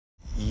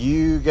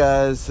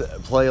guys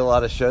play a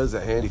lot of shows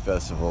at Handy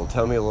Festival.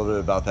 Tell me a little bit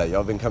about that.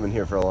 Y'all been coming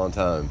here for a long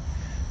time.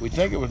 We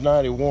think it was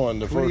 91,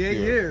 the first year. 48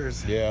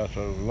 years. Yeah,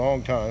 so a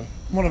long time.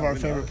 One of our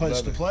favorite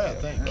places to play, I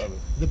think. love it.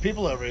 The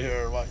people over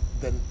here are like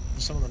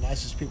some of the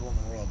nicest people in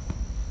the world.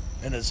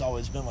 And it's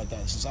always been like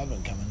that since I've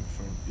been coming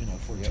for,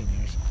 14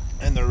 years.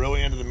 And they're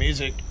really into the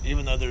music,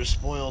 even though they're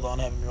spoiled on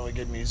having really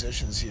good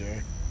musicians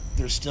here.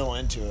 They're still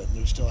into it.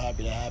 They're still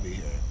happy to have you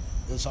here.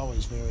 It's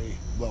always very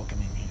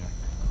welcoming here.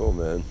 Cool,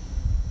 man.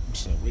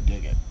 So we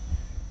dig it.